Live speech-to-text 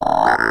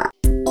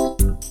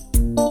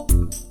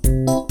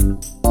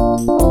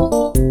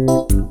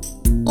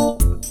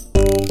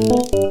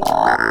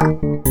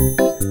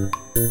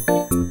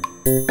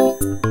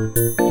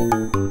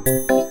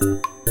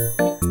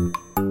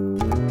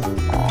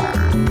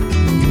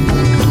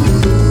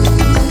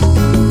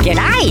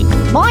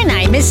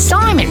name's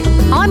Simon.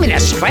 I'm an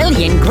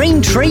Australian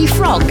green tree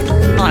frog.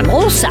 I'm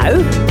also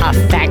a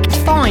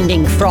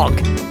fact-finding frog.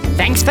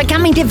 Thanks for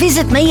coming to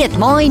visit me at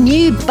my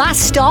new bus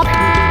stop.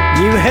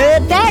 You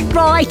heard that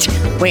right.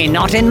 We're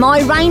not in my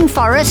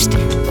rainforest.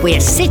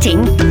 We're sitting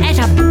at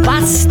a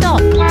bus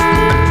stop.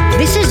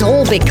 This is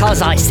all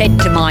because I said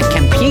to my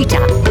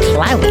computer,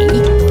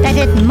 Chloe, that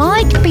it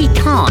might be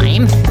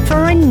time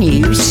for a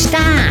new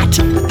start.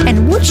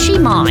 And would she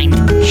mind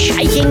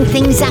shaking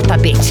things up a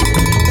bit?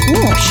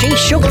 Oh, she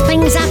shook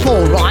things up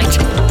all right.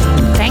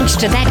 Thanks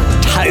to that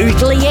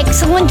totally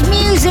excellent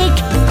music.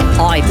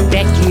 I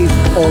bet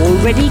you've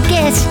already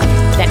guessed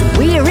that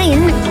we're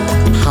in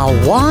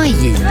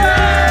Hawaii.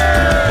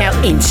 Now,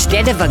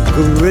 instead of a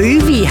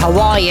groovy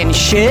Hawaiian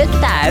shirt,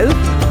 though,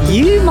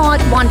 you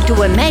might want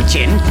to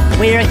imagine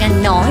wearing a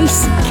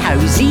nice,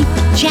 cosy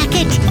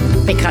jacket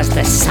because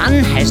the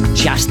sun has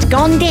just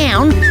gone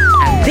down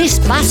and this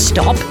bus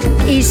stop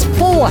is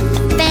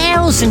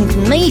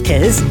 4,000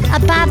 metres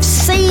above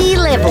sea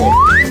level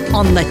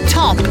on the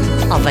top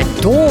of a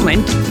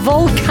dormant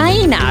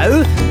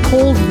volcano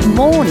called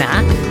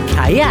Mauna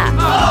Kea.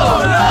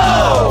 Oh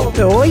no!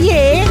 Oh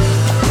yeah,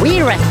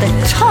 we're at the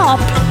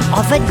top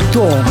of a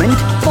dormant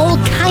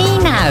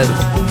volcano.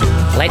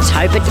 Let's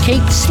hope it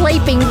keeps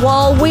sleeping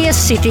while we're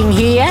sitting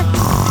here.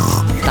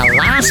 The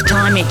last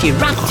time it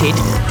erupted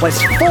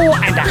was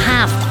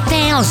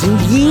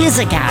 4,500 years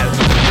ago.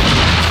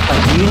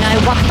 But you know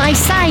what they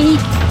say,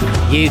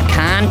 you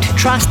can't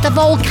trust a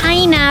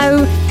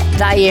volcano.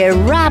 They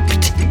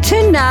erupt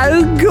to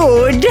no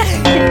good.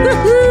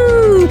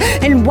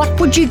 And what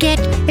would you get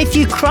if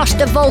you crossed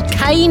a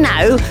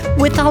volcano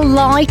with a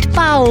light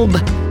bulb?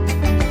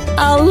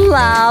 A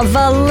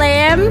lava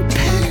lamp?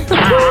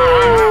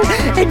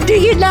 Do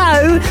you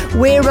know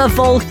where a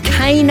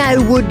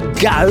volcano would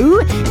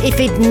go if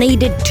it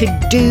needed to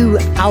do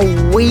a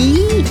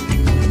wee?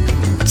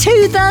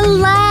 To the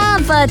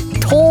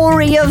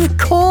lavatory, of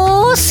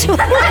course.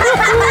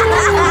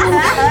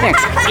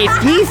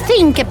 If you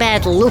think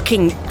about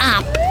looking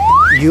up,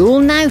 you'll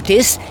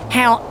notice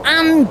how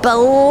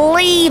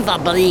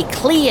unbelievably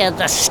clear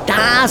the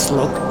stars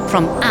look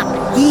from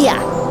up here.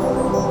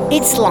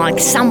 It's like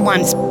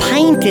someone's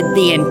painted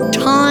the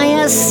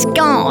entire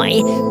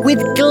sky with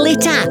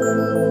glitter.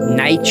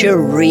 Nature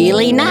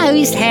really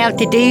knows how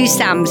to do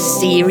some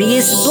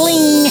serious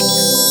bling.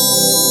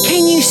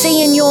 Can you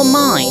see in your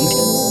mind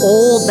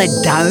all the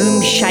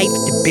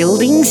dome-shaped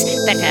buildings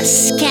that are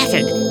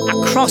scattered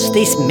across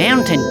this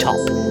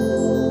mountaintop?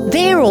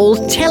 They're all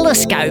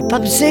telescope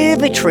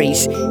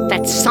observatories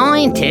that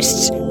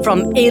scientists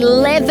from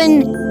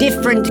 11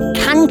 different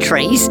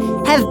countries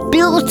have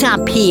built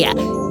up here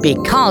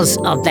because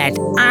of that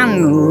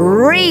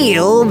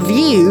unreal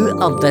view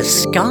of the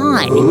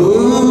sky.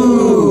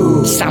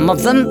 Ooh. Some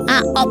of them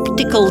are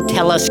optical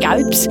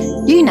telescopes,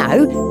 you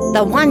know,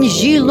 the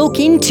ones you look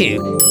into,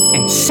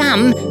 and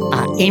some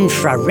are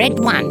infrared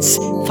ones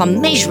for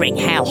measuring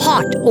how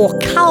hot or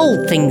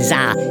cold things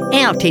are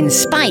out in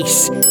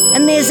space.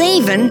 And there's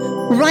even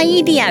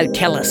radio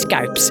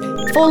telescopes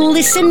for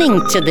listening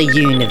to the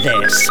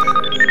universe.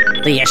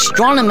 The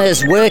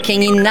astronomers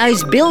working in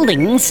those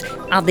buildings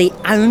are the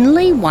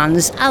only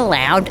ones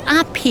allowed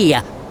up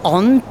here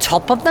on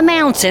top of the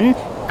mountain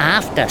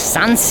after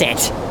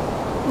sunset.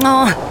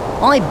 Oh,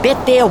 I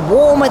bet they're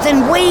warmer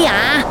than we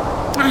are.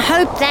 I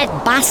hope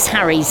that bus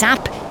hurries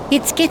up.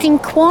 It's getting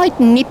quite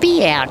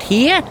nippy out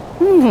here.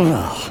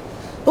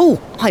 Oh,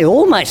 I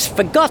almost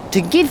forgot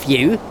to give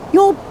you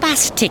your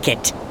bus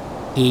ticket.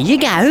 Here you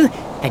go,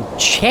 and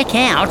check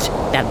out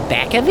the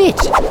back of it.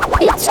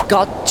 It's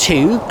got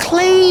 2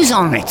 clues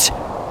on it.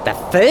 The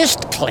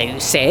first clue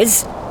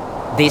says,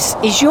 "This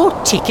is your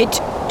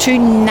ticket to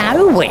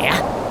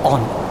nowhere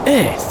on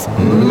Earth."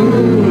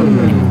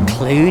 And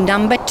clue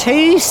number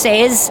 2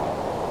 says,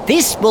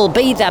 "This will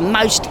be the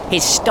most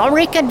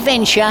historic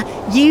adventure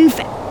you've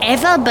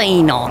ever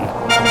been on."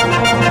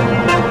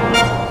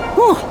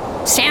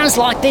 Sounds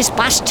like this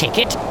bus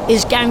ticket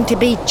is going to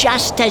be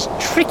just as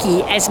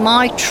tricky as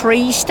my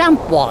tree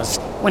stump was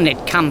when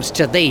it comes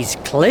to these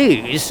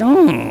clues.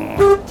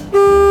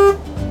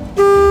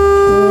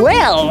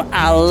 Well,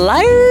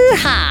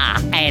 aloha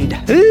and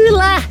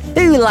hula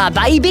hula,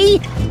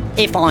 baby.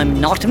 If I'm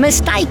not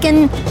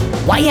mistaken,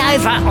 way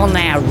over on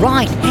our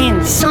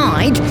right-hand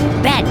side,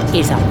 that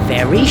is a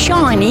very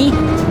shiny,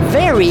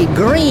 very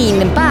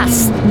green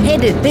bus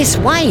headed this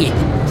way.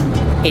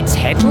 Its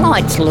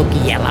headlights look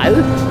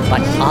yellow,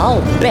 but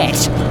I'll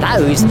bet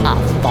those are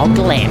fog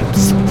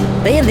lamps.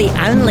 They're the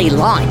only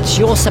lights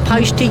you're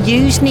supposed to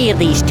use near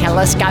these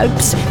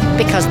telescopes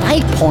because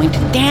they point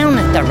down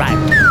at the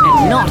road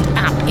and not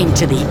up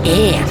into the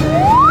air.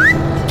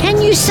 Can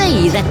you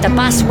see that the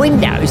bus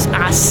windows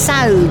are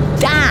so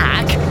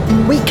dark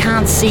we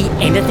can't see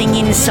anything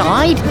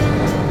inside?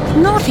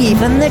 Not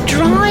even the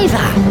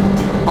driver.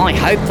 I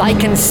hope they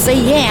can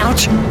see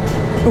out.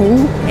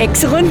 Oh,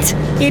 excellent.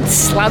 It's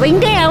slowing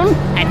down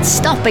and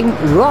stopping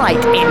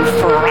right in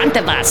front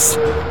of us.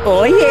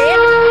 Oh yeah,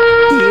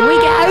 here we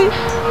go.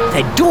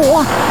 The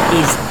door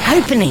is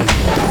opening.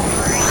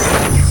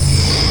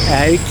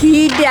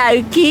 Okie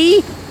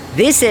dokie.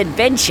 This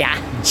adventure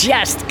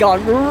just got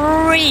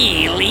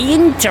really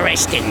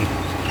interesting.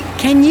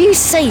 Can you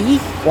see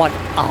what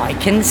I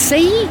can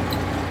see?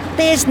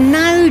 There's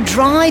no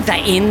driver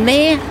in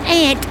there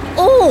at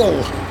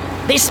all.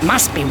 This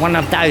must be one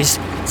of those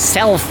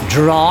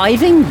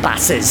self-driving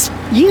buses.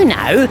 You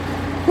know,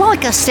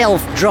 like a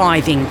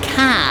self-driving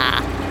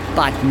car,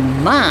 but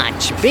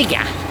much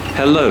bigger.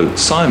 Hello,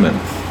 Simon.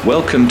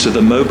 Welcome to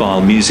the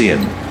Mobile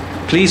Museum.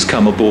 Please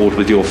come aboard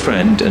with your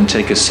friend and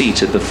take a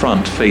seat at the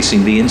front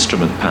facing the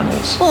instrument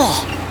panels.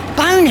 Oh,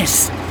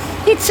 bonus!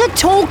 It's a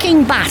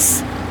talking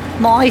bus.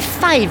 My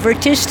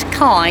favouriteest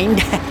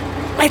kind.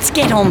 Let's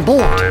get on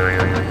board.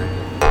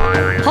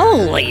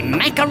 Holy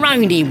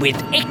macaroni with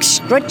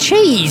extra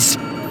cheese.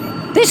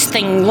 This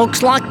thing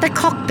looks like the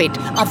cockpit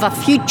of a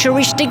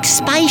futuristic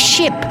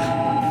spaceship.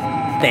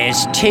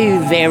 There's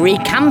 2 very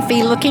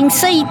comfy looking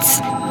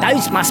seats.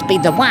 Those must be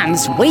the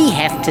ones we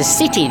have to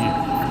sit in.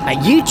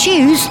 You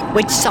choose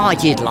which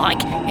side you'd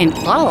like, and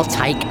I'll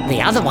take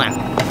the other one.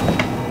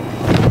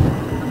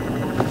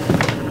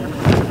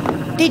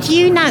 Did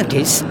you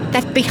notice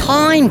that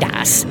behind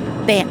us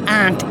there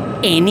aren't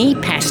any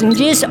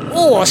passengers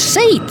or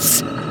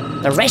seats?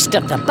 The rest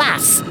of the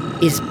bus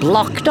is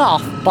blocked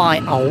off by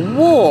a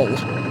wall.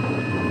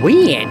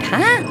 Weird,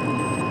 huh?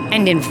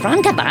 And in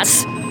front of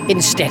us,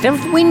 instead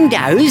of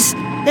windows,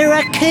 there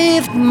are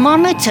curved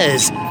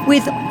monitors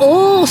with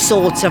all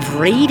sorts of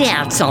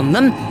readouts on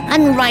them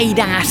and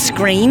radar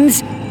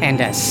screens and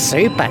a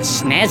super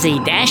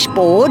snazzy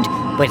dashboard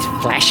with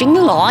flashing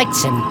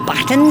lights and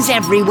buttons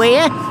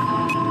everywhere.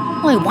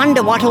 I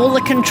wonder what all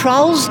the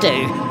controls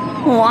do.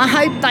 Oh, I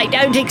hope they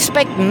don't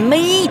expect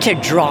me to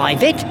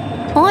drive it.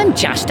 I'm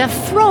just a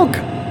frog.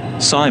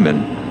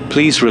 Simon,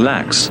 please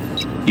relax.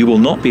 You will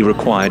not be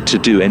required to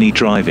do any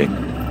driving.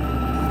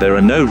 There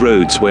are no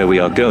roads where we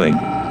are going,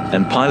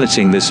 and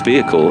piloting this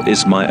vehicle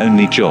is my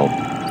only job.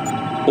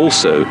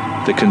 Also,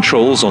 the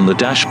controls on the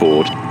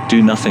dashboard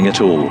do nothing at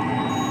all.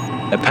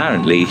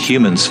 Apparently,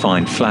 humans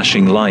find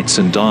flashing lights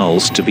and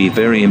dials to be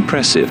very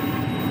impressive,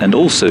 and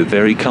also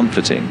very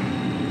comforting.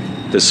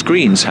 The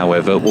screens,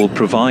 however, will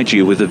provide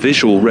you with a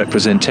visual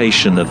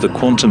representation of the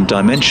quantum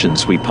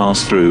dimensions we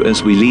pass through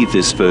as we leave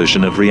this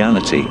version of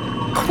reality.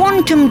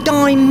 Quantum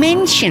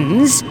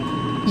dimensions?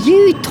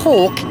 You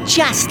talk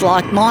just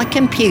like my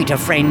computer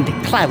friend,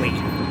 Chloe.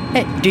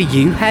 Do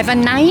you have a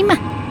name?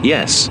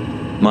 Yes,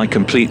 my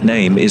complete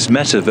name is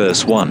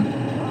Metaverse One,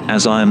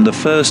 as I am the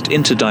first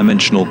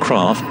interdimensional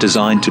craft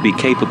designed to be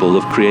capable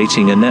of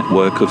creating a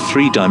network of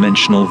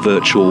 3-dimensional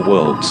virtual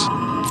worlds.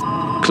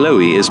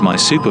 Chloe is my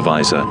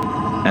supervisor,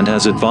 and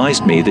has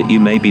advised me that you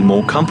may be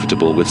more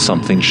comfortable with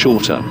something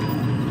shorter.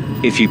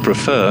 If you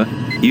prefer,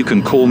 you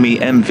can call me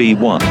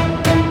MV1.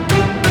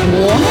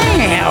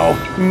 Wow!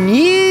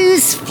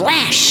 News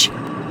flash!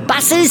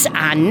 Buses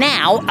are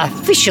now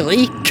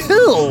officially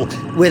cool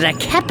with a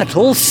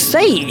capital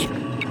C.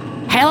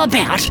 How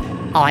about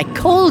I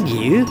call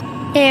you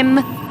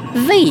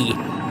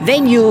MV?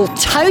 Then you'll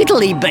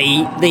totally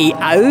be the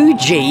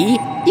OG,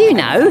 you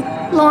know,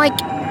 like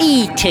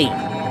E.T.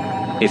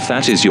 If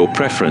that is your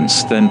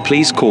preference, then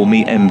please call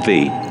me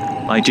MV.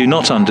 I do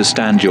not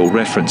understand your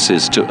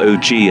references to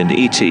OG and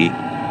ET.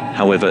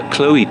 However,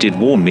 Chloe did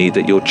warn me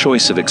that your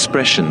choice of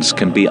expressions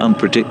can be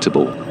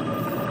unpredictable.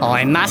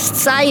 I must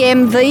say,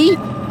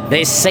 MV,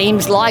 this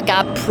seems like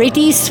a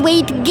pretty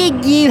sweet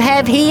gig you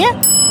have here.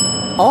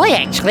 I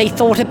actually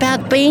thought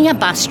about being a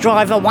bus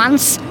driver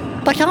once,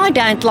 but I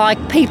don't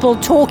like people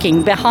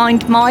talking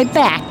behind my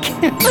back.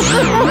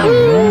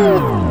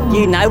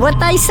 You know what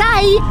they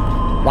say?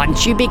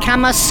 Once you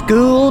become a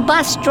school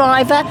bus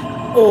driver,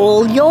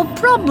 all your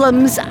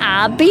problems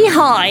are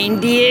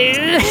behind you.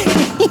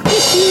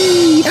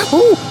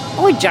 Oh,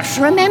 I just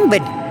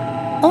remembered.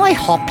 I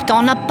hopped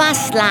on a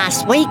bus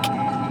last week,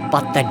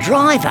 but the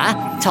driver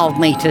told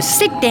me to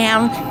sit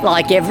down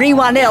like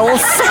everyone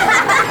else.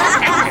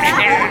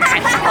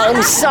 Oh,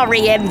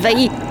 sorry,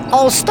 MV.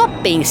 I'll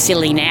stop being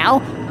silly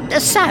now.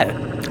 So,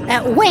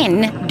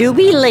 when do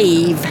we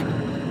leave?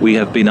 We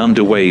have been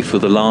underway for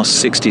the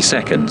last 60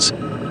 seconds,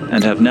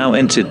 and have now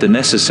entered the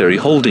necessary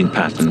holding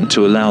pattern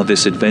to allow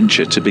this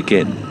adventure to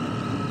begin.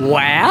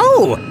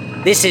 Wow!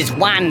 This is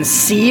one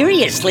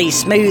seriously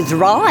smooth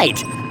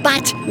ride.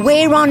 But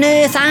where on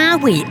earth are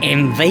we,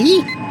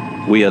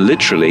 MV? We are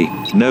literally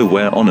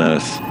nowhere on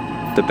Earth.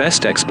 The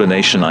best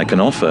explanation I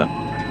can offer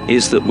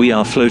is that we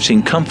are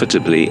floating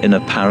comfortably in a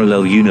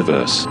parallel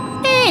universe.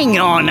 Hang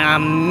on a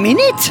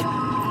minute.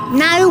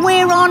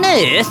 Nowhere on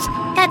Earth?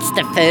 That's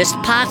the first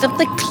part of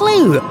the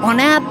clue on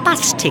our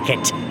bus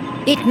ticket.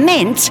 It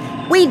meant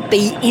we'd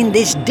be in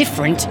this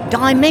different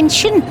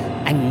dimension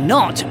and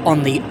not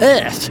on the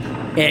Earth.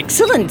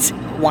 Excellent.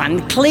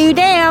 One clue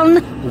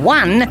down,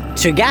 one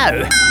to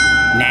go.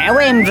 Now,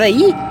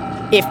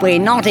 MV, if we're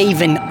not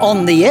even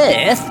on the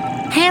Earth,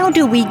 how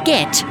do we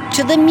get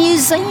to the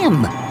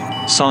museum?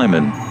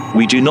 Simon,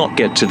 we do not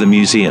get to the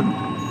museum.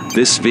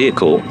 This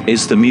vehicle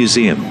is the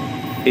museum.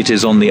 It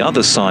is on the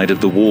other side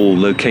of the wall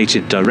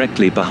located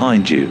directly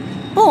behind you.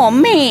 Oh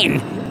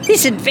man,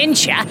 This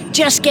adventure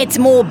just gets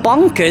more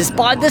bonkers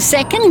by the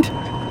second.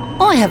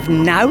 I have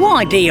no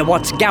idea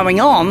what's going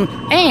on,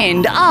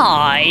 and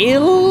I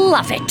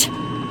love it.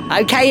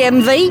 Okay,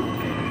 MV,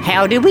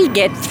 how do we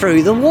get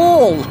through the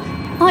wall?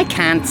 I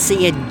can't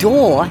see a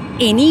door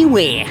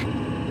anywhere.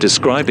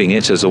 Describing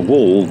it as a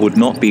wall would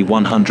not be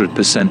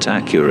 100%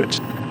 accurate.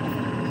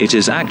 It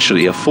is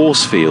actually a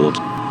force field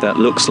that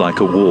looks like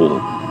a wall.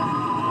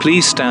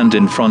 Please stand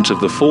in front of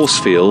the force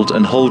field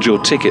and hold your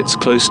tickets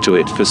close to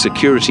it for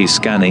security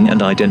scanning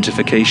and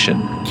identification.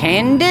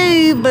 Can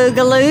do,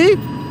 Boogaloo.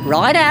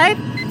 Righto.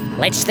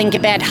 Let's think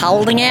about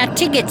holding our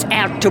tickets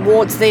out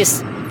towards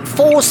this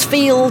force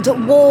field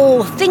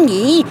wall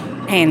thingy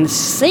and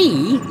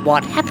see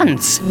what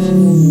happens.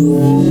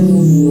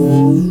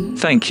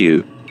 Thank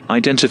you.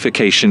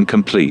 Identification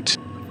complete.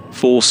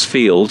 Force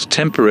field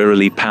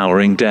temporarily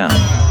powering down.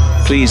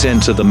 Please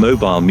enter the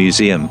mobile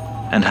museum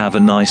and have a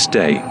nice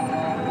day.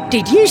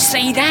 Did you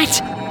see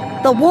that?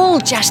 The wall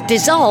just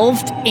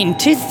dissolved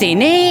into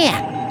thin air.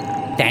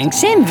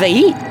 Thanks,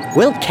 MV.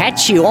 We'll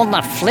catch you on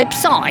the flip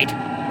side.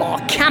 Oh,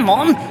 come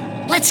on.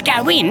 Let's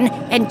go in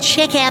and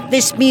check out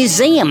this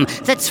museum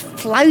that's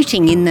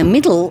floating in the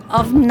middle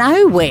of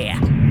nowhere.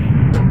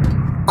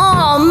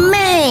 Oh,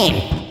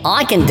 man!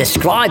 I can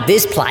describe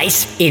this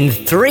place in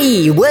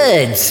 3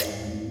 words.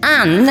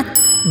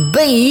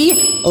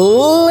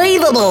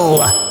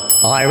 Unbelievable.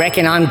 I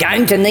reckon I'm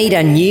going to need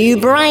a new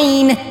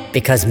brain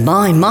because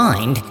my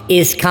mind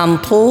is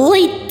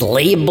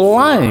completely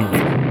blown.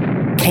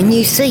 Can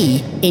you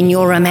see in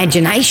your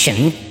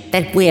imagination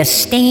that we're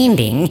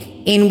standing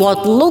in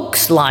what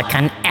looks like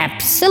an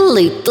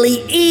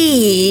absolutely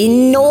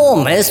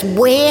enormous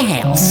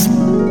warehouse?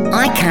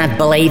 I can't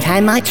believe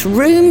how much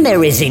room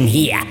there is in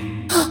here.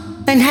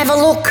 And have a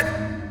look.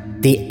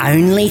 The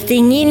only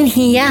thing in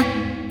here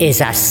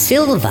is a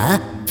silver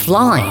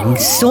flying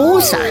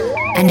saucer,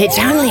 and it's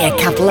only a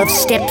couple of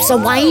steps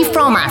away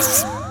from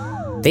us.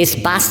 This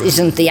bus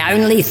isn't the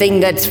only thing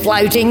that's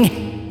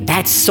floating.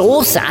 That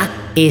saucer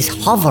is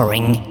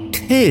hovering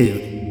too.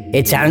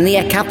 It's only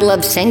a couple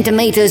of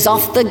centimetres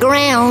off the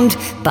ground,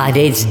 but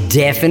it's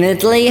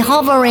definitely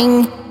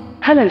hovering.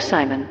 Hello,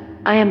 Simon.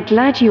 I am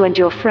glad you and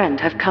your friend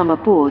have come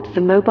aboard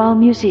the mobile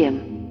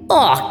museum.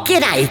 Oh,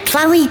 g'day,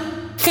 Chloe.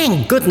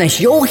 Thank goodness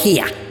you're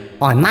here.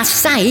 I must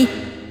say,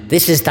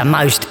 this is the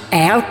most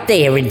out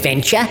there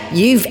adventure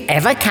you've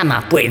ever come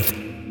up with.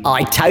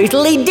 I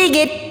totally dig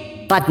it,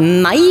 but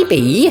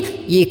maybe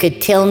you could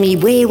tell me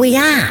where we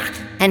are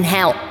and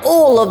how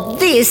all of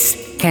this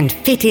can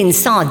fit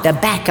inside the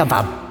back of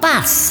a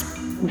bus.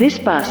 This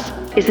bus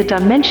is a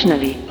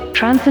dimensionally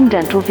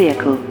transcendental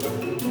vehicle.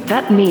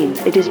 That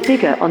means it is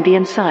bigger on the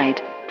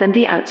inside than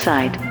the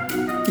outside.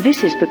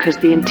 This is because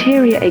the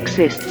interior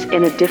exists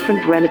in a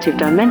different relative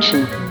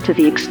dimension to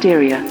the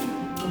exterior,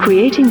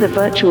 creating the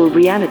virtual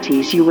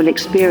realities you will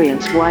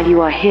experience while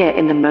you are here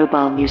in the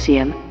mobile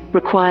museum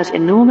requires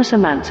enormous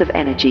amounts of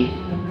energy.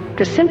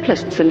 The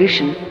simplest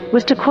solution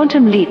was to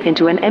quantum leap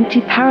into an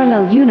empty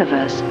parallel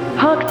universe,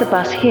 park the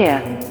bus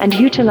here, and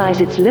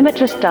utilize its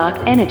limitless dark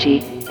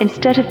energy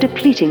instead of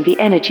depleting the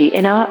energy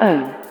in our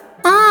own.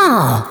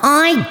 Oh,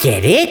 I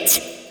get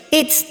it.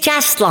 It's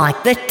just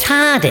like the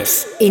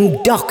TARDIS in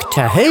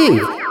Doctor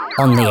Who.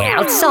 On the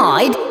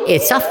outside,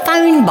 it's a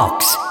phone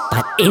box,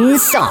 but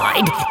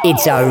inside,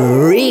 it's a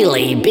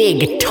really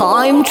big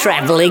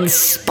time-travelling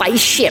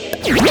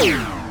spaceship.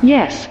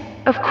 Yes,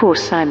 of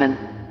course, Simon.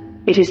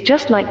 It is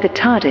just like the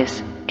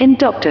TARDIS in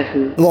Doctor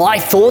Who. Well, I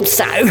thought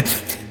so.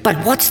 But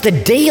what's the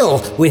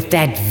deal with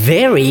that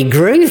very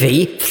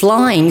groovy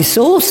flying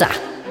saucer?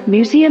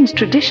 Museums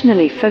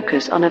traditionally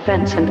focus on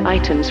events and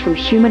items from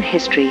human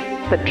history,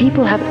 but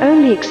people have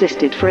only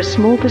existed for a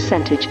small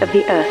percentage of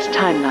the Earth's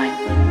timeline.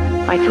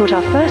 I thought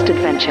our first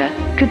adventure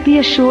could be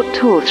a short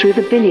tour through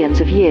the billions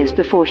of years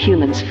before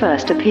humans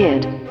first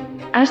appeared.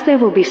 As there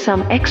will be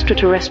some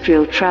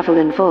extraterrestrial travel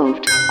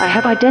involved, I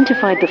have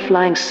identified the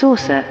flying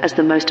saucer as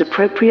the most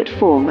appropriate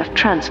form of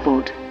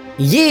transport.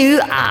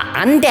 You are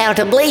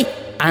undoubtedly,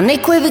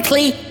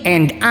 unequivocally,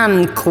 and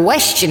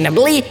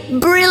unquestionably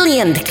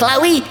brilliant,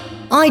 Chloe.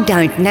 I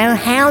don't know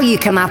how you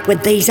come up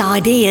with these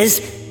ideas,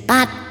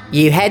 but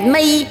you had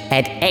me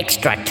at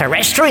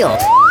extraterrestrial.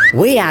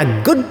 We are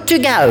good to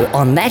go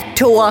on that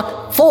tour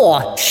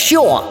for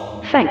sure.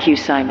 Thank you,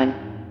 Simon.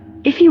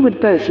 If you would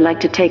both like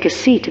to take a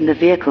seat in the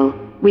vehicle,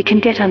 we can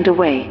get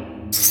underway.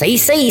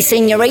 CC,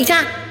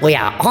 senorita, we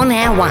are on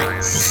our way.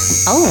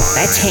 Oh,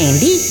 that's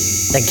handy.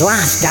 The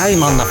glass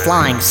dome on the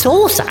flying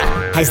saucer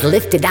has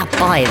lifted up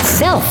by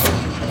itself,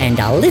 and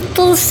a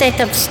little set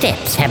of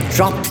steps have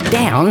dropped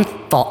down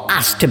for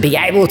us to be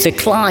able to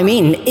climb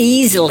in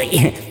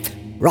easily.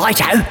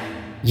 Righto,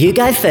 you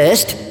go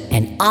first,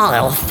 and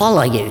I'll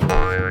follow you.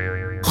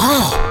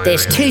 Oh,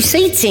 there's 2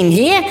 seats in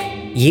here.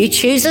 You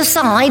choose a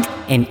side,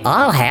 and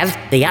I'll have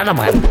the other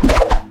one.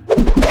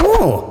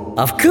 Oh,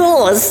 of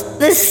course,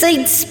 the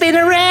seats spin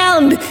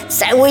around,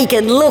 so we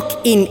can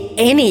look in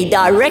any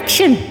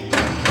direction.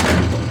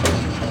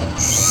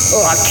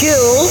 Oh,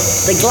 cool.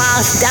 The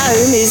glass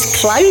dome is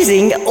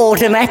closing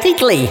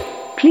automatically.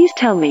 Please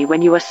tell me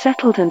when you are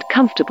settled and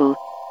comfortable.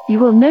 You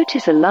will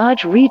notice a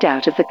large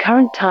readout of the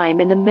current time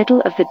in the middle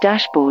of the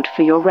dashboard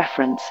for your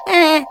reference.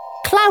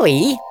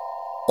 Chloe,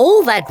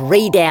 all that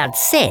readout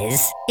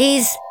says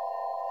is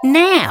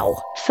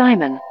now.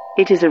 Simon,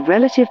 it is a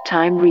relative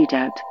time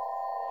readout.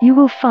 You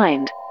will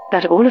find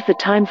that all of the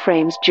time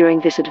frames during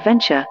this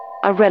adventure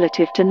are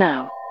relative to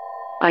now.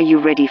 Are you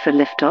ready for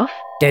liftoff?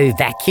 Do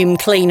vacuum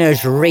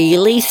cleaners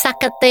really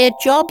suck at their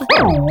job?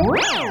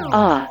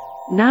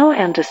 Now I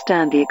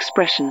understand the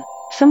expression,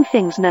 some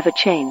things never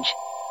change.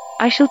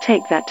 I shall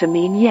take that to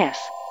mean yes.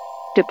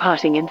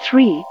 Departing in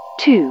 3,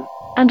 2,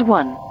 and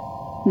 1.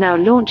 Now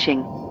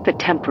launching the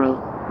temporal,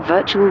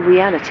 virtual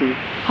reality,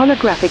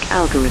 holographic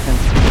algorithm.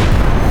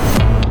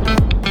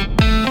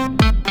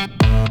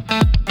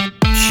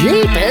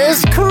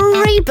 Jeepers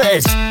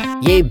creepers!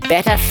 You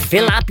better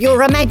fill up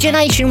your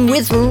imagination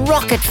with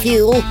rocket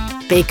fuel,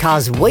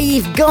 because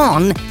we've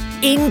gone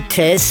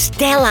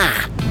interstellar.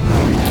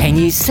 Can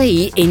you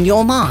see in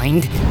your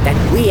mind that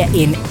we're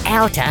in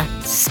outer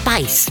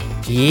space?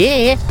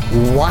 Yeah,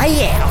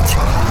 way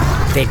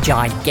out. The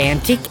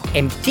gigantic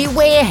empty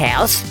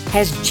warehouse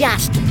has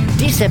just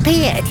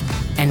disappeared,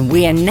 and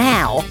we're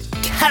now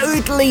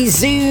totally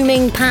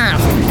zooming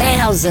past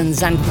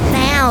thousands and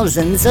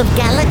thousands of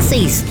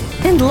galaxies.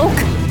 And look,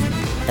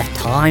 the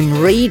time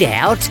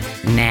readout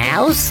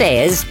now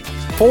says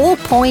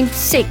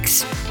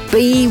 4.6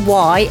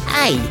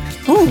 BYA.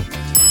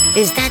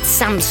 Is that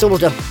some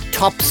sort of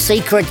top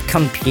secret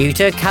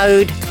computer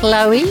code,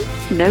 Chloe?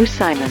 No,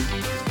 Simon.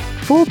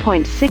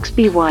 4.6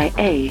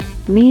 BYA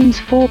means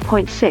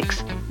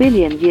 4.6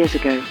 billion years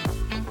ago.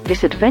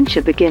 This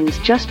adventure begins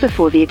just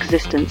before the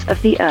existence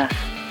of the Earth.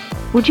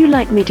 Would you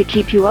like me to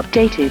keep you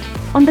updated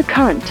on the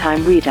current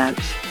time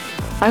readouts?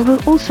 I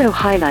will also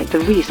highlight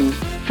the reason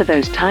for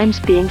those times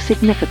being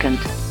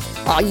significant.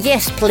 Oh,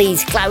 yes,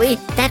 please, Chloe.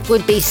 That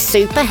would be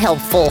super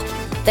helpful.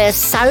 There's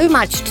so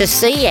much to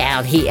see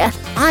out here,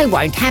 I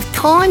won't have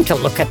time to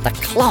look at the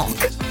clock.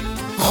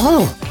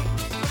 Oh,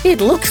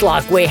 it looks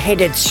like we're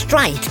headed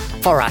straight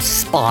for a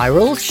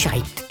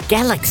spiral-shaped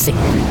galaxy.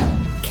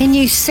 Can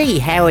you see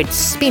how it's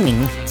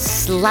spinning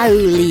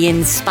slowly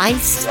in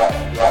space?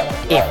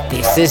 If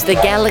this is the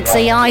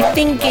galaxy I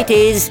think it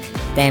is,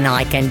 then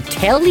I can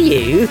tell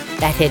you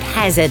that it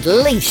has at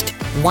least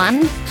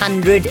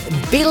 100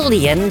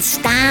 billion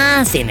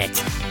stars in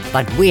it.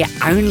 But we're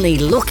only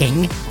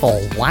looking for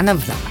one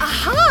of them.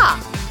 Aha!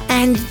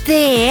 And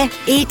there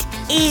it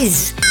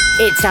is.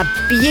 It's a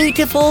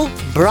beautiful,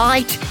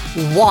 bright,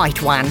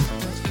 white one.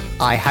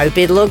 I hope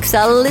it looks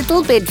a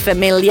little bit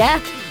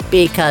familiar,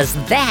 because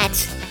that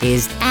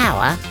is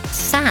our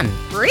sun.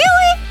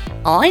 Really?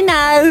 I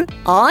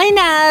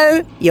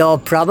know. You're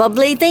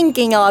probably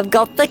thinking I've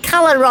got the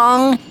colour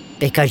wrong,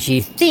 because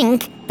you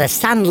think the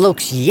sun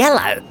looks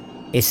yellow,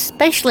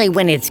 especially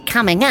when it's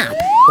coming up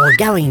or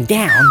going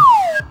down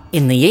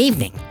in the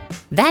evening.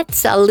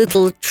 That's a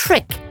little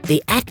trick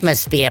the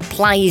atmosphere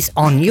plays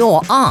on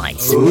your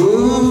eyes.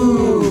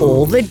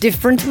 All the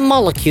different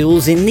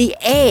molecules in the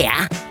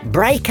air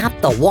break up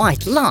the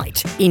white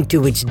light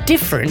into its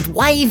different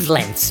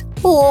wavelengths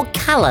or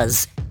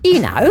colours,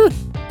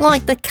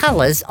 like the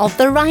colours of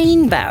the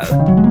rainbow.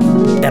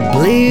 The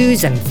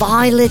blues and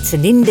violets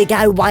and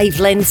indigo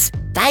wavelengths,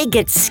 they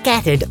get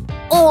scattered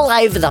all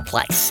over the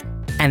place,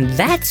 and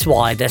that's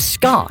why the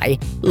sky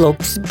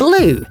looks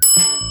blue.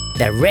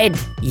 The red,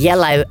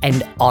 yellow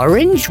and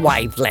orange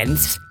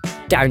wavelengths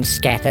don't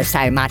scatter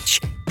so much,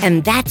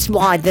 and that's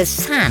why the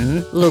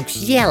sun looks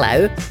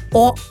yellow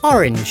or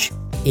orange,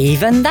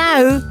 even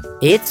though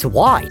it's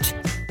white.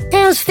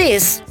 How's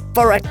this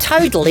for a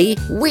totally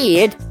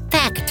weird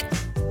fact?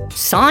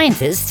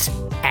 Scientists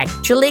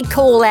actually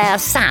call our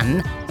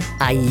sun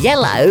a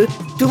yellow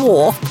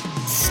dwarf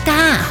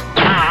star.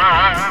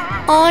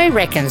 I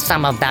reckon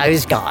some of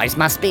those guys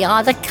must be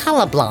either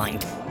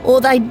colourblind or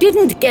they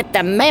didn't get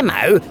the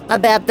memo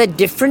about the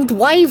different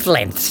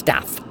wavelength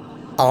stuff.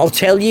 I'll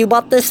tell you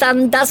what the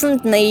sun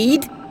doesn't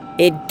need.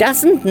 It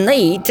doesn't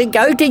need to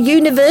go to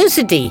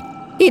university.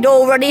 It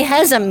already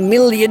has 1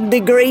 million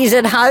degrees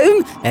at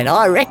home, and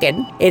I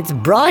reckon it's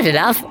bright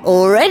enough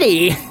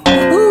already.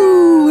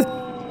 Woo!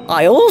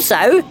 I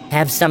also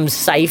have some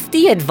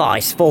safety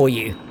advice for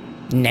you.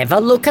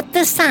 Never look at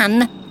the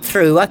sun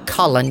through a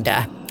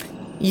colander.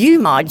 You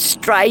might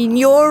strain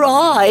your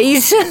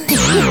eyes.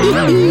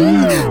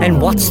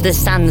 And what's the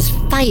sun's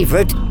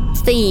favourite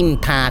theme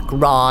park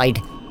ride?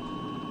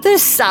 The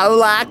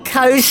solar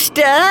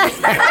coaster.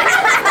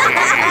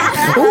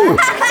 Ooh,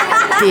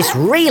 this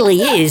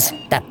really is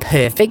the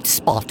perfect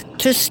spot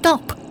to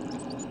stop.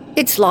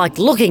 It's like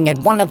looking at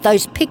one of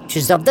those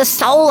pictures of the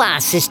solar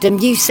system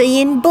you see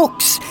in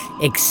books,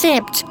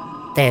 except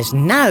there's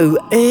no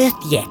Earth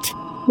yet.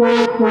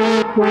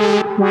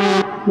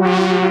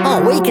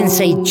 Oh, we can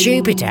see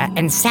Jupiter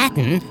and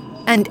Saturn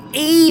and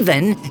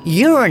even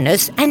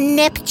Uranus and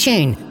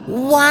Neptune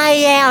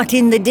way out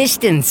in the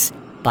distance,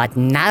 but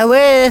no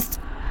Earth.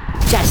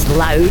 Just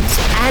loads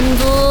and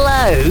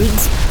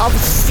loads of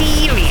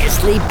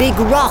seriously big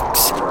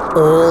rocks,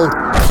 all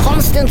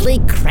constantly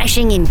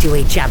crashing into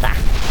each other.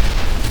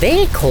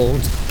 They're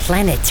called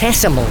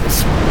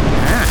planetesimals.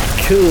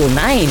 Cool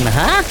name,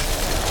 huh?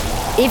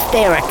 If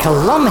they're a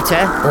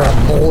kilometre or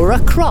more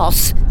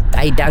across,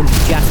 they don't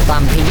just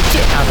bump into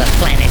other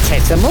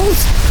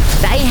planetesimals.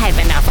 They have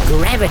enough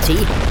gravity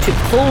to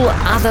pull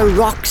other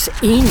rocks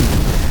in.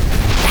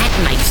 That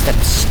makes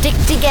them stick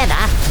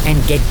together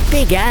and get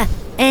bigger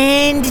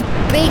and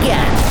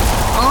bigger.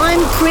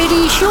 I'm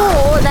pretty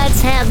sure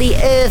that's how the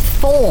Earth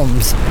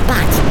forms,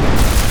 but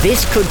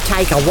this could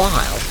take a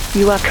while.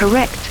 You are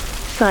correct,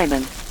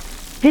 Simon.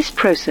 This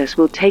process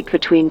will take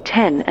between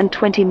 10 and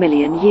 20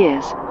 million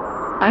years.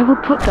 I will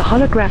put the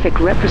holographic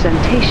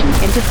representation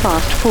into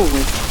fast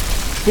forward.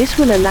 This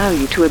will allow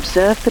you to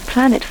observe the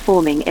planet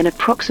forming in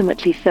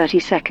approximately 30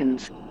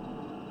 seconds.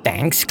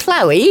 Thanks,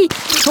 Chloe.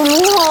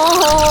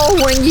 Whoa,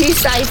 when you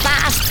say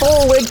fast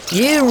forward,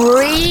 you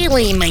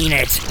really mean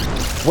it.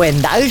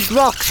 When those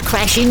rocks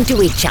crash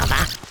into each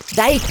other,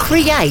 they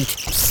create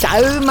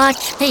so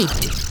much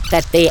heat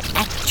that they're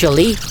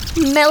actually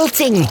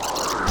melting.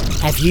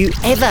 Have you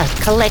ever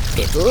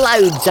collected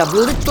loads of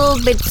little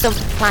bits of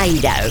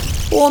Play-Doh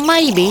or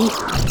maybe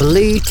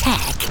blue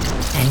tack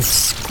and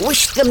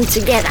squished them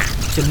together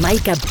to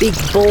make a big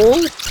ball?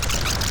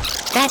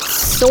 That's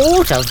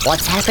sort of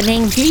what's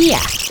happening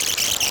here.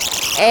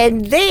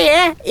 And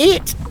there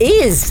it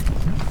is.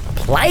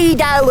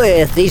 Play-Doh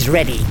Earth is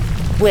ready.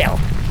 Well,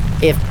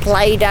 if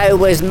Play-Doh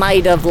was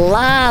made of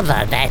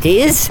lava, that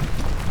is.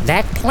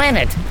 That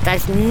planet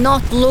does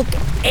not look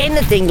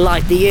anything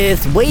like the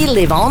Earth we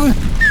live on.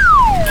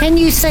 Can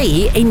you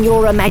see in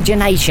your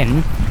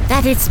imagination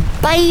that it's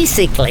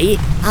basically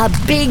a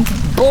big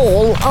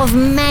ball of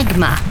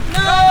magma?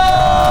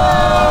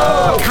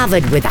 No!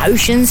 Covered with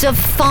oceans of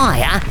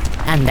fire,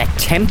 and the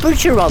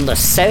temperature on the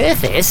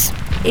surface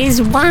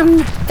is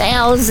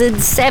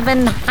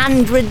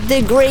 1,700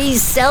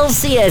 degrees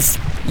Celsius.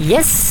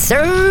 Yes,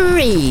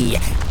 sirree.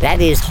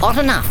 That is hot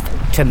enough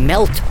to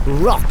melt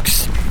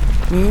rocks.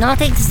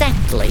 Not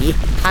exactly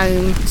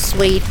home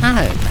sweet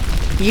home.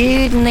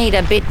 You'd need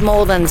a bit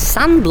more than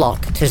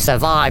sunblock to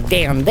survive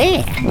down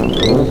there.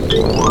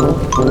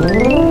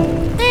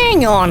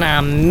 Hang on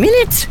a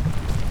minute.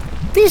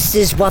 This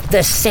is what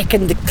the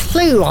second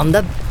clue on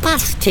the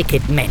bus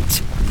ticket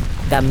meant.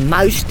 The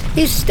most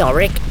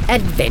historic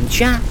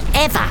adventure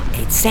ever,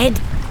 it said.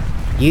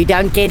 You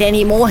don't get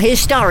any more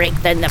historic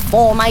than the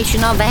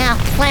formation of our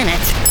planet.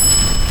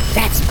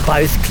 That's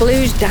both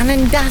clues done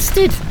and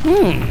dusted.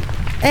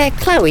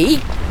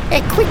 Chloe,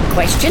 a quick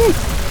question.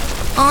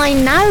 I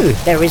know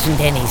there isn't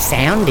any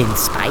sound in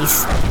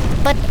space,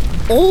 but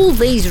all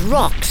these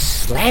rocks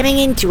slamming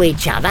into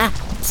each other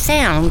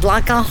sound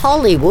like a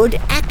Hollywood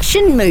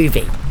action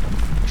movie.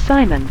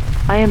 Simon,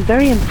 I am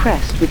very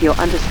impressed with your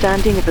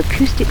understanding of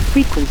acoustic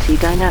frequency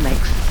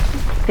dynamics.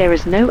 There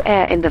is no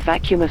air in the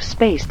vacuum of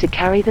space to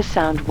carry the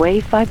sound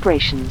wave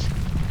vibrations.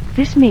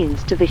 This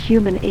means to the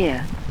human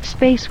ear,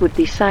 space would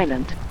be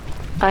silent.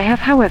 I have,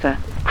 however,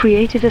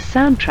 created a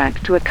soundtrack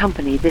to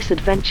accompany this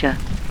adventure.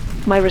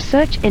 My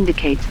research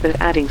indicates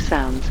that adding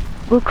sounds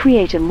will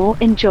create a more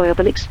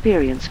enjoyable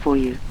experience for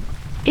you.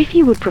 If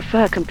you would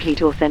prefer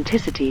complete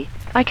authenticity,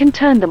 I can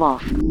turn them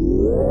off.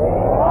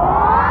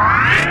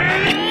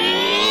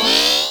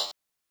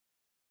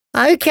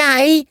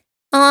 Okay,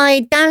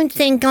 I don't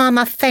think I'm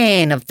a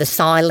fan of the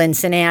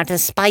silence in outer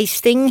space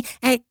thing.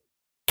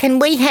 Can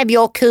we have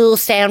your cool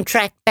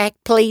soundtrack back,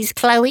 please,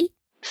 Chloe?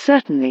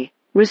 Certainly.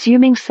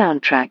 Resuming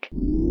soundtrack.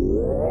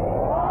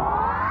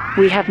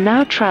 We have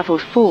now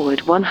traveled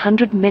forward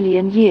 100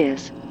 million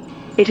years.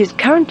 It is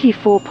currently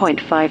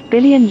 4.5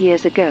 billion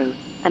years ago,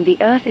 and the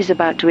Earth is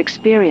about to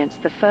experience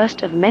the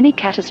first of many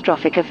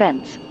catastrophic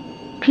events.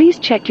 Please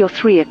check your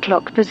 3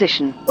 o'clock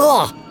position.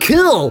 Oh,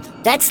 cool!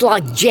 That's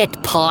like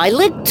jet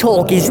pilot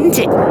talk, isn't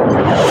it?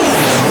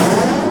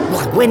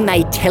 Like when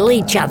they tell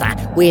each other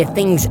where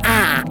things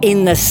are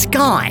in the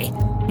sky.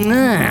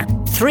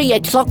 3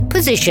 o'clock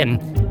position.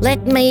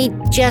 Let me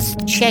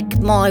just check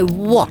my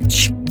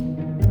watch.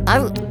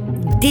 Oh,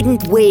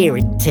 didn't wear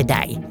it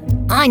today.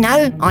 I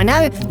know,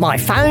 my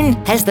phone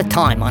has the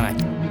time on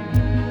it.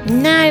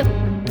 No,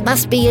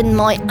 must be in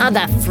my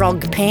other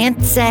frog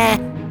pants.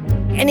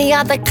 Any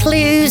other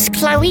clues,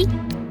 Chloe?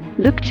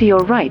 Look to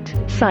your right,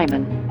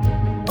 Simon.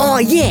 Oh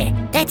yeah,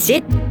 that's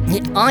it.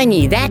 I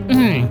knew that.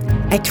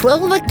 At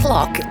 12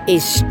 o'clock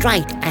is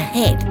straight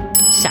ahead,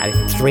 so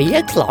 3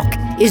 o'clock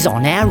is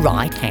on our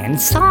right-hand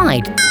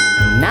side.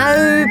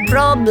 No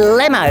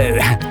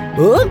problemo.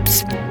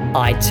 Oops,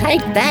 I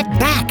take that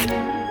back.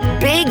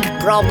 Big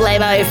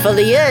problemo for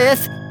the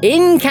Earth.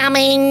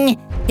 Incoming.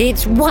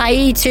 It's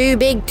way too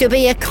big to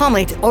be a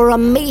comet or a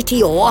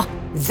meteor.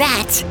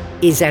 That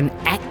is an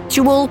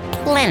actual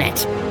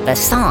planet the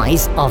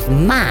size of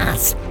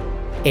Mars.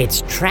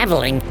 It's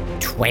travelling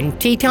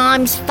 20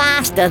 times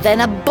faster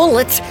than a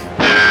bullet.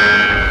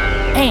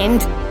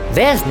 And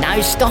there's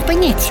no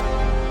stopping it.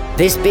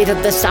 This bit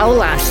of the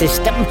solar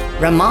system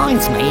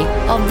reminds me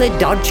of the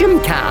Dodgem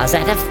cars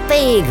at a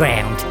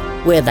fairground,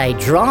 where they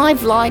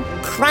drive like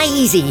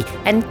crazy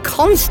and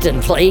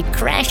constantly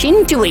crash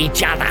into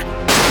each other.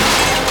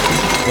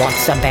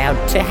 What's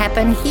about to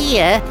happen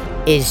here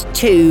is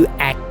two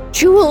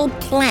actual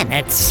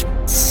planets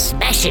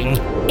smashing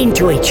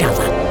into each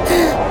other.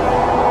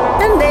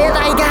 And there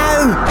they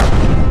go!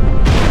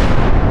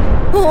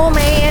 Oh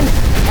man,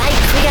 they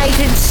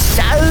created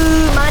so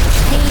much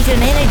heat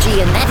and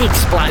energy in that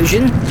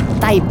explosion,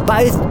 they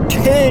both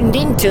turned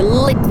into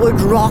liquid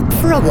rock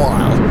for a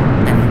while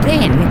and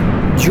then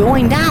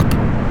joined up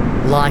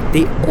like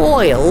the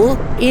oil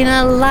in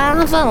a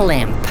lava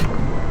lamp.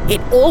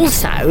 It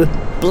also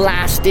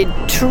blasted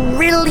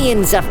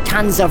trillions of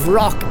tons of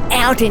rock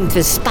out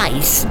into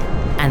space,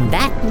 and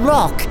that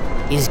rock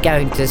is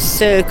going to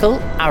circle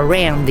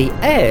around the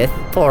Earth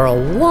for a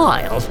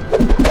while.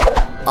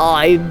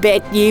 I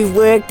bet you've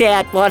worked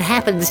out what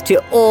happens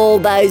to all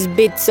those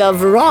bits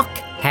of rock,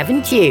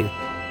 haven't you?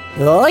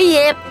 Oh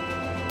yep,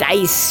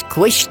 they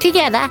squish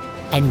together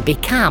and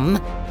become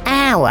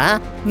our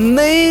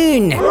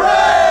moon.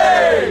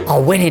 Hooray!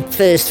 Oh, when it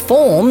first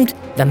formed,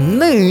 the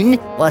moon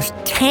was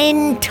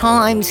 10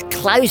 times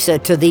closer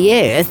to the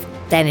Earth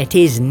than it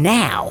is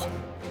now.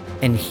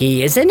 And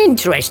here's an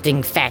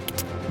interesting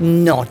fact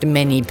not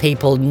many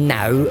people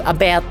know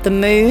about the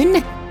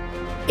moon.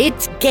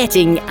 It's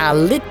getting a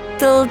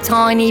little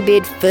tiny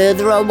bit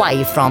further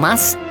away from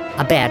us,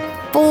 about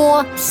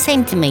 4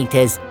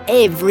 centimetres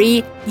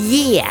every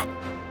year.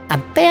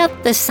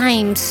 About the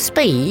same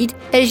speed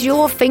as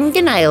your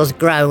fingernails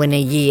grow in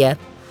a year.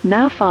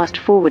 Now fast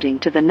forwarding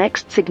to the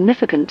next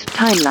significant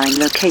timeline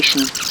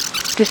location,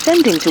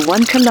 descending to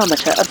 1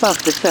 kilometer above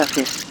the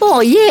surface. Oh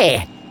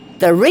yeah,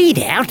 the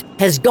readout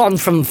has gone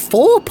from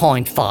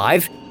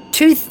 4.5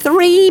 to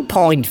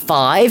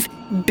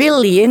 3.5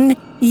 billion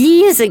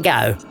years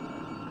ago.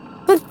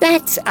 But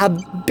that's a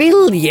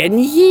billion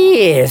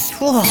years.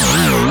 Whoa.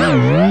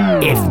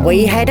 If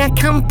we had a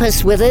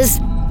compass with us,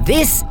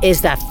 this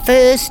is the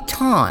first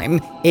time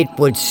it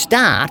would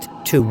start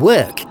to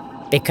work,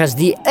 because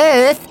the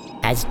Earth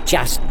has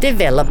just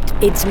developed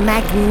its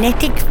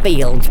magnetic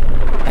field.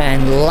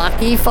 And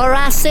lucky for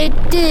us it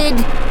did,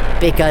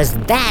 because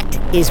that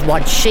is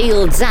what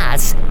shields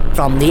us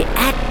from the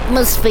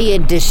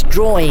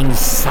atmosphere-destroying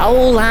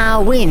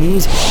solar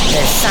winds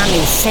the sun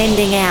is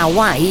sending our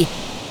way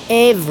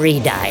every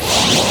day.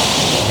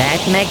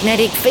 That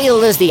magnetic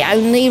field is the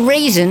only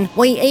reason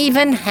we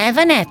even have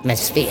an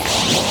atmosphere.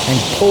 And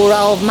poor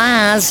old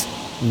Mars,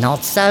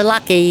 not so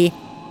lucky.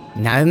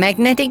 No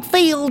magnetic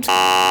field,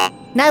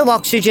 no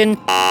oxygen,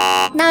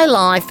 no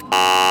life,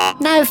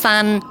 no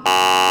fun.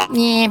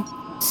 Yeah,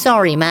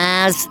 sorry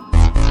Mars.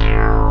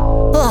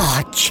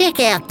 Oh, check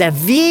out the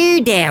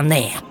view down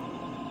there.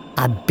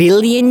 1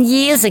 billion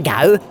years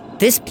ago,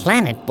 this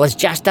planet was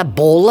just a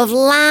ball of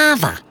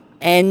lava.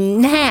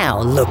 And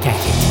now look at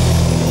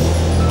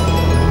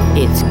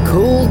it. It's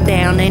cooled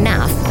down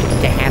enough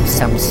to have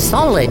some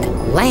solid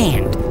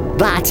land,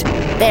 but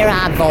there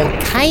are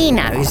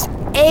volcanoes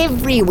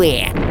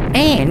everywhere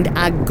and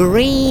a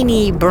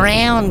greeny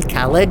brown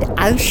coloured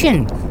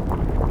ocean.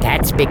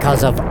 That's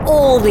because of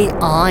all the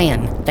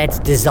iron that's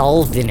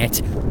dissolved in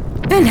it.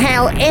 And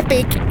how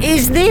epic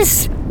is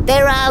this?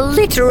 There are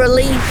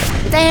literally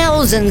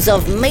thousands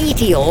of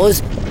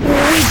meteors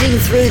whizzing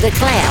through the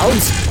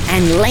clouds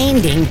and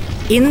landing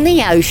in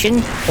the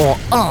ocean or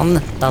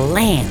on the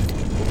land.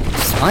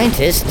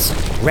 Scientists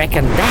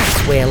reckon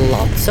that's where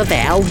lots of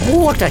our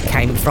water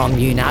came from,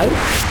 you know,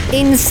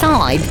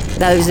 inside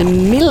those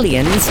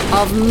millions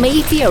of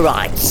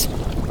meteorites.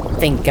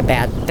 Think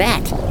about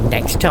that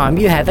next time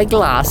you have a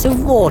glass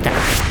of water.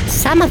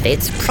 Some of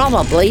it's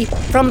probably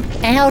from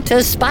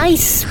outer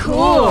space. Cool.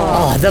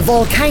 Oh, the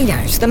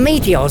volcanoes, the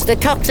meteors, the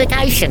toxic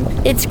ocean.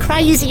 It's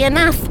crazy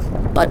enough.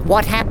 But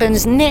what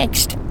happens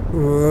next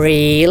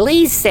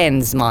really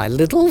sends my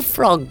little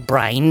frog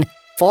brain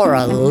for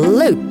a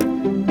loop.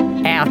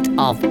 Out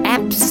of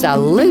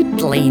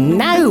absolutely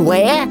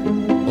nowhere,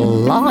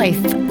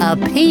 life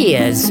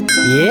appears.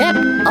 Yep,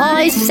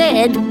 I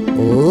said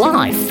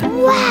life.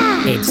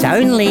 Wow! It's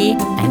only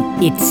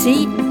an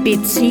itsy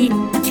bitsy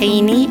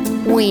teeny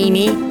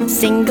weeny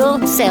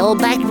single cell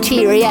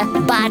bacteria,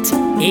 but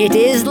it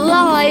is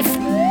life.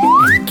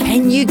 And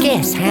can you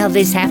guess how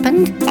this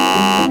happened?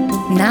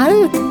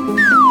 No?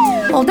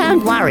 Well,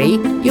 don't worry,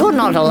 you're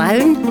not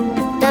alone.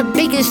 The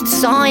biggest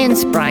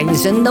science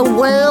brains in the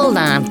world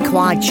aren't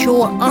quite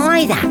sure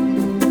either.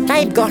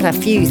 They've got a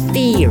few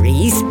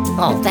theories.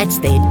 Oh, that's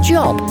their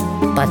job.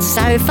 But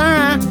so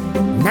far,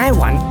 no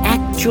one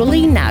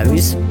actually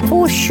knows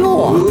for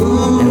sure.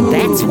 And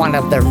that's one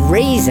of the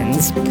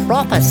reasons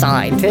proper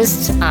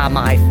scientists are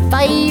my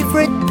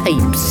favourite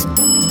peeps.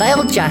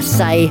 They'll just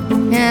say,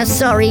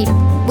 sorry,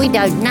 we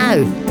don't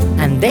know,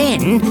 and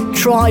then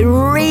try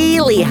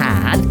really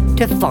hard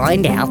to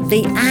find out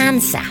the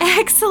answer.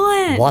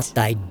 Excellent! What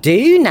they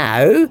do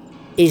know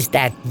is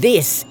that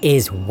this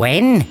is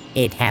when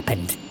it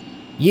happened.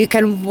 You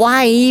can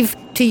wave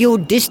to your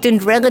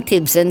distant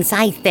relatives and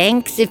say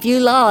thanks if you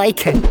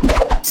like.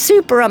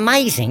 Super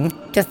amazing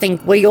to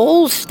think we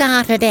all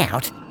started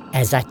out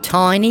as a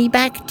tiny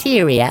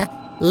bacteria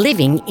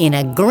living in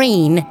a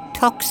green,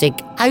 toxic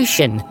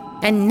ocean,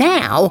 and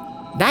now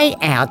they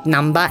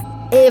outnumber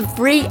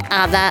every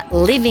other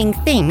living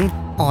thing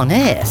on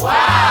Earth.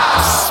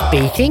 Wow!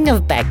 Speaking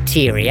of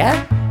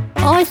bacteria,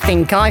 I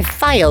think I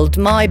failed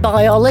my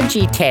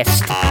biology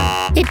test.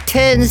 It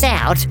turns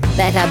out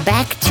that a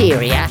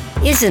bacteria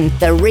isn't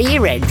the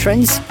rear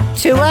entrance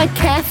to a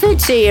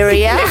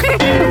cafeteria.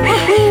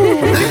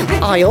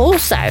 I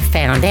also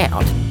found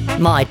out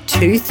my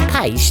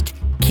toothpaste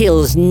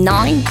kills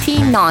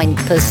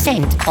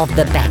 99% of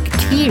the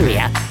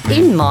bacteria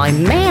in my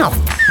mouth.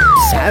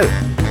 So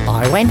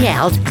I went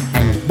out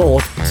and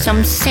bought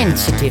some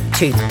sensitive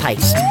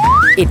toothpaste.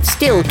 It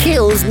still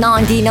kills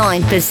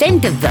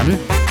 99% of them,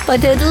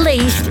 but at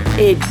least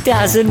it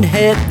doesn't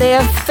hurt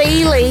their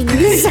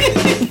feelings.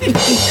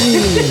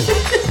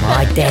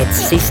 My dad's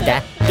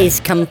sister is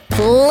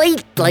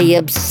completely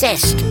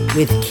obsessed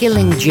with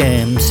killing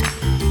germs.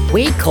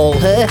 We call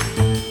her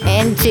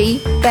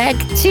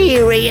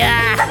Antibacteria.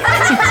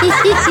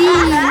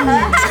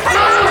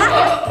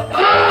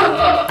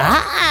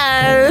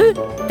 Uh-oh!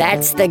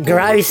 That's the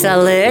gross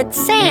alert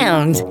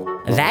sound.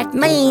 That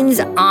means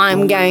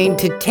I'm going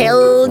to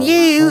tell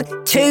you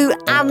 2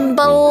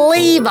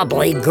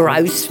 unbelievably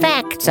gross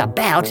facts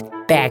about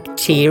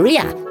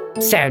bacteria.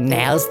 So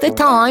now's the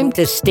time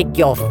to stick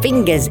your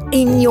fingers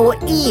in your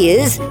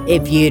ears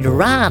if you'd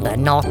rather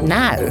not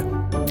know.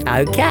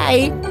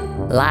 Okay,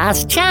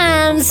 last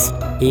chance.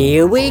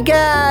 Here we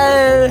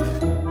go.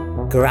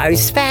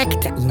 Gross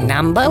fact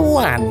number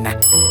 1.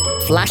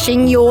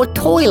 Flushing your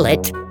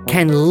toilet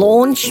can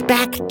launch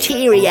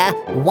bacteria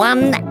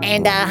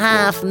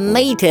 1.5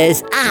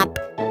 meters up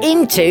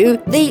into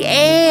the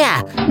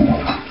air.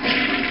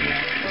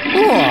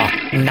 Oh,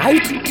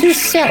 note to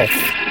self.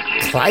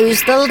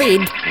 Close the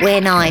lid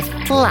when I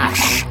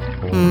flush.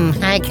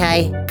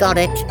 Okay, got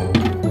it.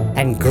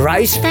 And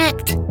gross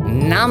fact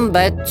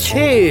number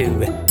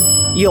 2.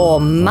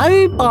 Your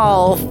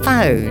mobile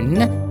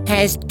phone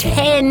has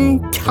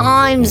 10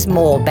 times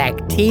more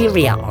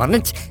bacteria on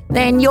it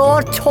than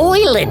your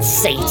toilet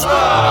seat.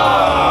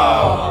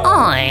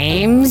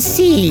 I'm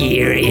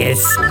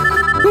serious.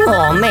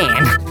 Oh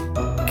man,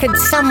 could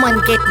someone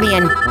get me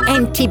an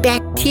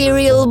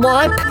antibacterial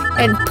wipe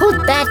and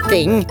put that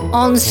thing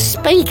on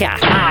speaker?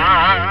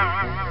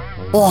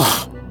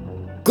 Oh,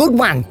 good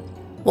one.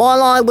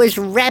 While I was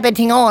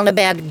rabbiting on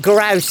about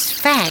gross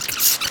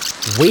facts,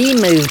 we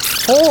moved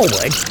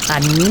forward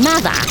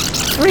another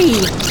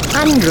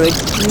 300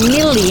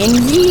 million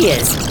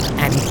years,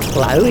 and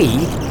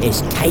Chloe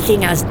is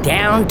taking us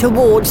down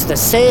towards the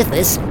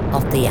surface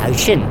of the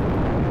ocean.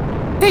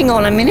 Hang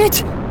on a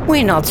minute,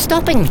 we're not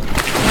stopping.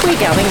 We're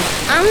going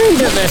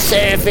under the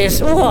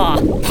surface.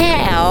 Whoa,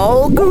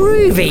 how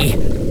groovy.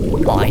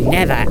 I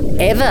never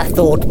ever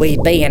thought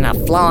we'd be in a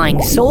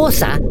flying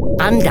saucer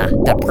under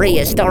the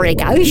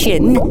prehistoric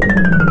ocean.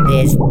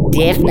 There's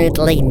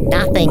definitely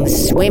nothing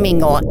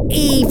swimming or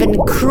even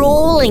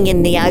crawling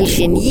in the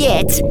ocean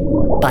yet,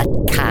 but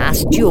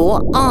cast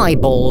your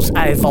eyeballs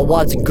over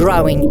what's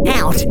growing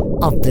out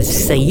of the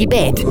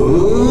seabed.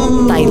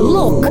 They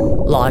look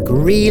like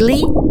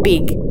really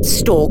big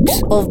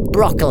stalks of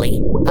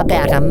broccoli,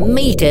 about 1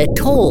 meter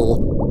tall.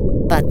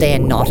 But they're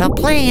not a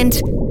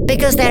plant,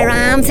 because there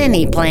aren't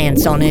any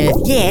plants on Earth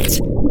yet.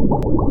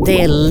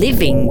 They're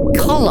living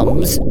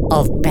columns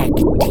of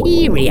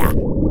bacteria,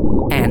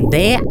 and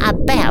they're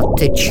about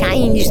to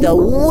change the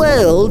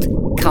world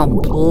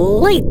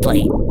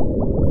completely.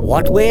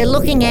 What we're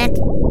looking at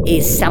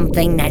is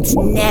something that's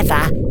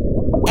never,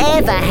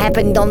 ever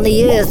happened on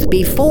the Earth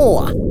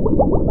before.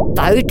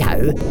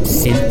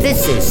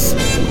 Photosynthesis.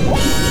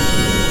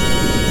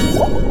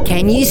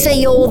 Can you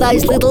see all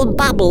those little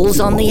bubbles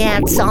on the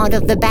outside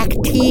of the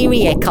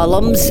bacteria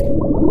columns?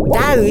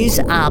 Those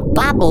are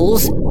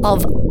bubbles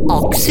of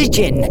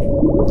oxygen.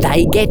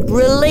 They get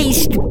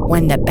released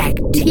when the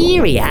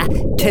bacteria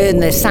turn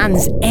the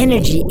sun's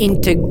energy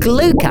into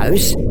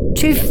glucose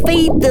to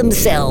feed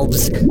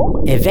themselves.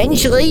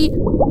 Eventually,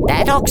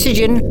 that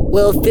oxygen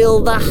will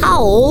fill the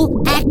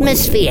whole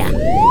atmosphere.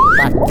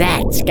 But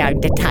that's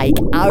going to take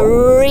a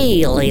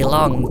really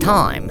long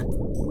time.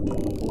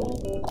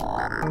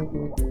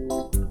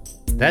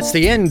 That's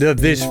the end of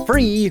this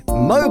free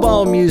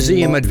Mobile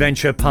Museum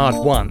Adventure Part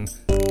 1.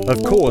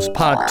 Of course,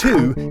 Part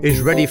 2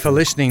 is ready for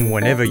listening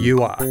whenever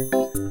you are.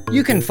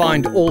 You can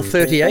find all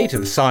 38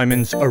 of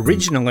Simon's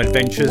original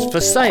adventures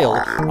for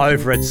sale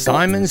over at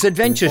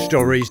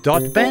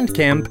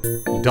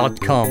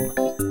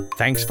simonsadventurestories.bandcamp.com.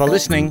 Thanks for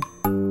listening.